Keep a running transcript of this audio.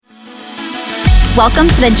Welcome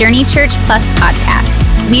to the Journey Church Plus podcast.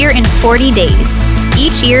 We are in 40 days.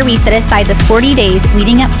 Each year, we set aside the 40 days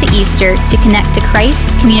leading up to Easter to connect to Christ,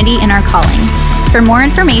 community, and our calling. For more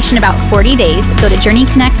information about 40 days, go to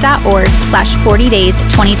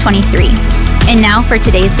journeyconnect.org/40days2023. And now for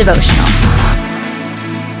today's devotional.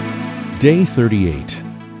 Day 38.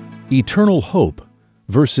 Eternal Hope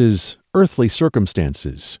versus Earthly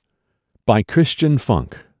Circumstances by Christian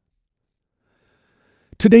Funk.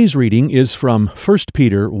 Today's reading is from 1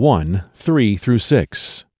 Peter 1,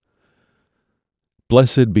 3-6.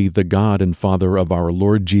 Blessed be the God and Father of our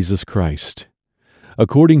Lord Jesus Christ.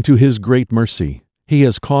 According to His great mercy, He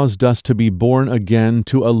has caused us to be born again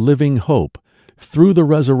to a living hope through the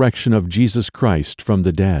resurrection of Jesus Christ from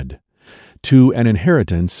the dead, to an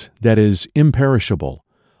inheritance that is imperishable,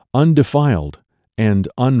 undefiled, and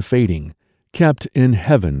unfading, kept in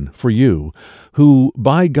heaven for you, who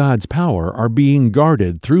by God's power are being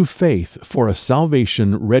guarded through faith for a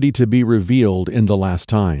salvation ready to be revealed in the last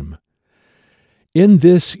time. In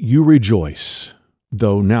this you rejoice,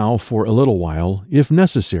 though now for a little while, if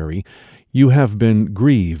necessary, you have been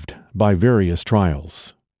grieved by various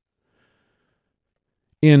trials.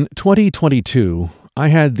 In 2022, I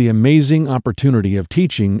had the amazing opportunity of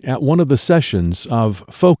teaching at one of the sessions of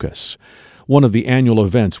Focus, one of the annual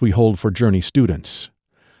events we hold for Journey students.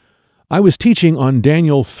 I was teaching on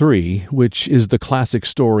Daniel 3, which is the classic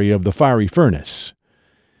story of the fiery furnace.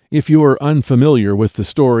 If you are unfamiliar with the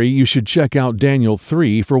story, you should check out Daniel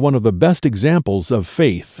 3 for one of the best examples of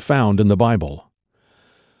faith found in the Bible.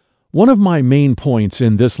 One of my main points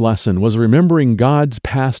in this lesson was remembering God's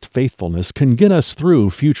past faithfulness can get us through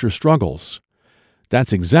future struggles.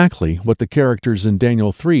 That's exactly what the characters in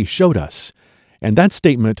Daniel 3 showed us, and that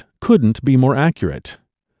statement couldn't be more accurate.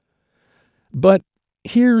 But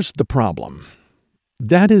here's the problem.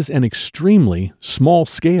 That is an extremely small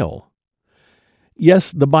scale.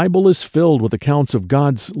 Yes, the Bible is filled with accounts of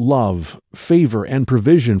God's love, favor, and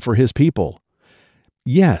provision for His people.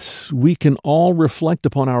 Yes, we can all reflect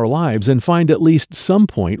upon our lives and find at least some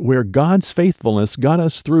point where God's faithfulness got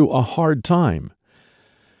us through a hard time.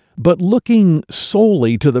 But looking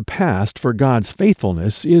solely to the past for God's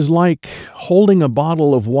faithfulness is like holding a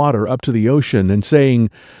bottle of water up to the ocean and saying,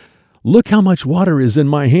 "Look how much water is in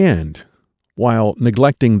my hand," while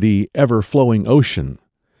neglecting the ever-flowing ocean.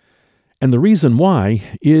 And the reason why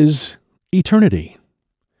is eternity.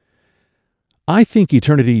 I think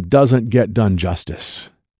eternity doesn't get done justice.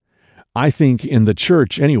 I think in the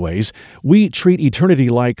church, anyways, we treat eternity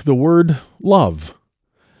like the word love.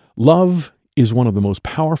 Love is one of the most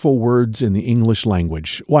powerful words in the English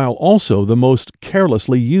language, while also the most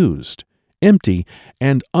carelessly used, empty,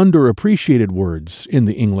 and underappreciated words in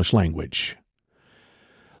the English language.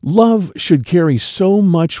 Love should carry so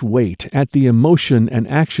much weight at the emotion and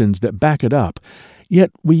actions that back it up,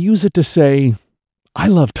 yet we use it to say, "I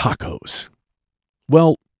love tacos."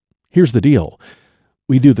 Well, here's the deal.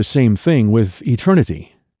 We do the same thing with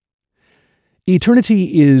eternity.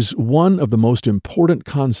 Eternity is one of the most important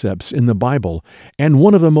concepts in the Bible and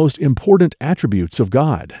one of the most important attributes of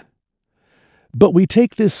God. But we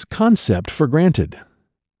take this concept for granted.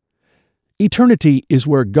 Eternity is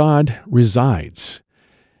where God resides.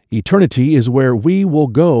 Eternity is where we will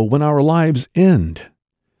go when our lives end.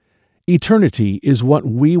 Eternity is what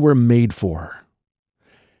we were made for.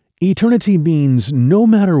 Eternity means no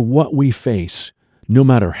matter what we face, no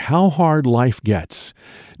matter how hard life gets,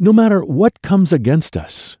 no matter what comes against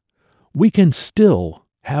us, we can still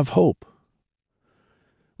have hope.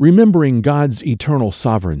 Remembering God's eternal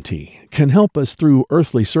sovereignty can help us through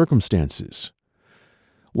earthly circumstances.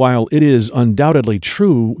 While it is undoubtedly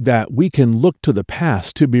true that we can look to the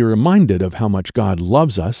past to be reminded of how much God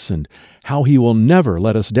loves us and how He will never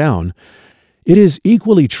let us down, it is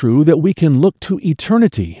equally true that we can look to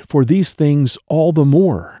eternity for these things all the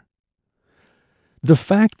more. The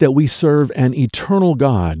fact that we serve an eternal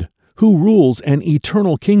God who rules an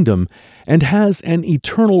eternal kingdom and has an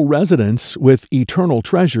eternal residence with eternal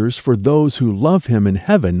treasures for those who love Him in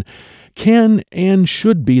heaven can and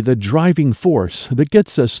should be the driving force that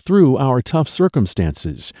gets us through our tough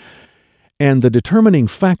circumstances and the determining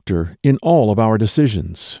factor in all of our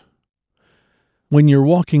decisions. When you're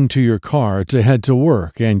walking to your car to head to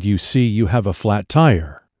work and you see you have a flat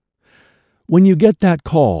tire, when you get that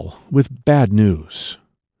call with bad news,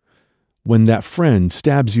 when that friend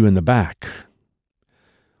stabs you in the back,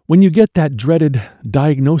 when you get that dreaded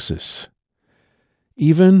diagnosis,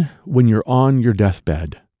 even when you're on your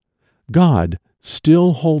deathbed, God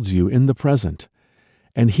still holds you in the present,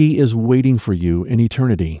 and He is waiting for you in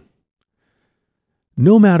eternity.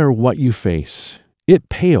 No matter what you face, it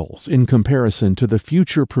pales in comparison to the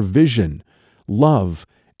future provision, love,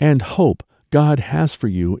 and hope God has for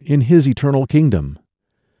you in His eternal kingdom.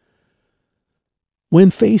 When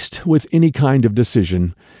faced with any kind of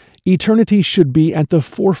decision, eternity should be at the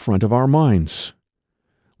forefront of our minds.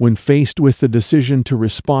 When faced with the decision to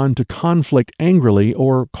respond to conflict angrily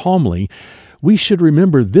or calmly, we should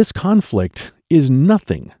remember this conflict is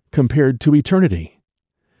nothing compared to eternity.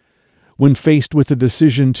 When faced with the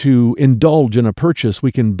decision to indulge in a purchase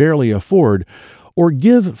we can barely afford or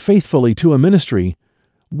give faithfully to a ministry,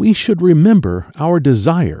 we should remember our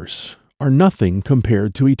desires are nothing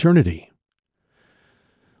compared to eternity.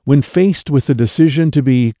 When faced with the decision to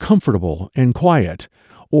be comfortable and quiet,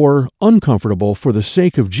 or uncomfortable for the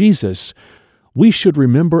sake of Jesus, we should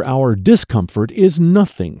remember our discomfort is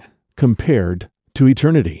nothing compared to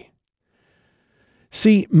eternity.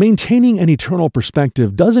 See, maintaining an eternal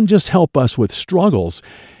perspective doesn't just help us with struggles,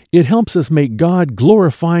 it helps us make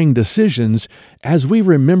God-glorifying decisions as we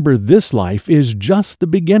remember this life is just the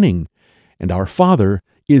beginning, and our Father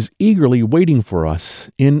is eagerly waiting for us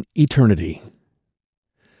in eternity.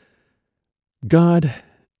 God,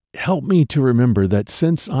 help me to remember that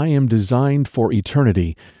since I am designed for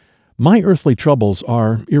eternity, my earthly troubles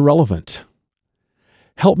are irrelevant.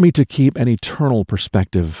 Help me to keep an eternal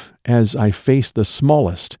perspective as I face the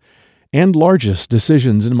smallest and largest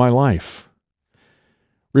decisions in my life.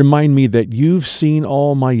 Remind me that you've seen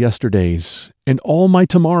all my yesterdays and all my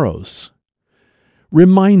tomorrows.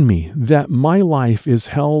 Remind me that my life is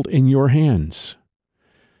held in your hands.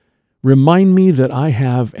 Remind me that I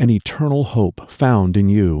have an eternal hope found in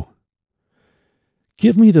you.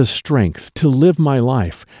 Give me the strength to live my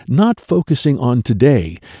life, not focusing on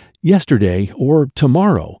today, yesterday, or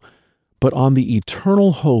tomorrow, but on the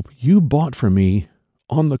eternal hope you bought for me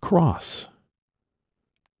on the cross.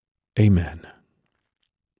 Amen.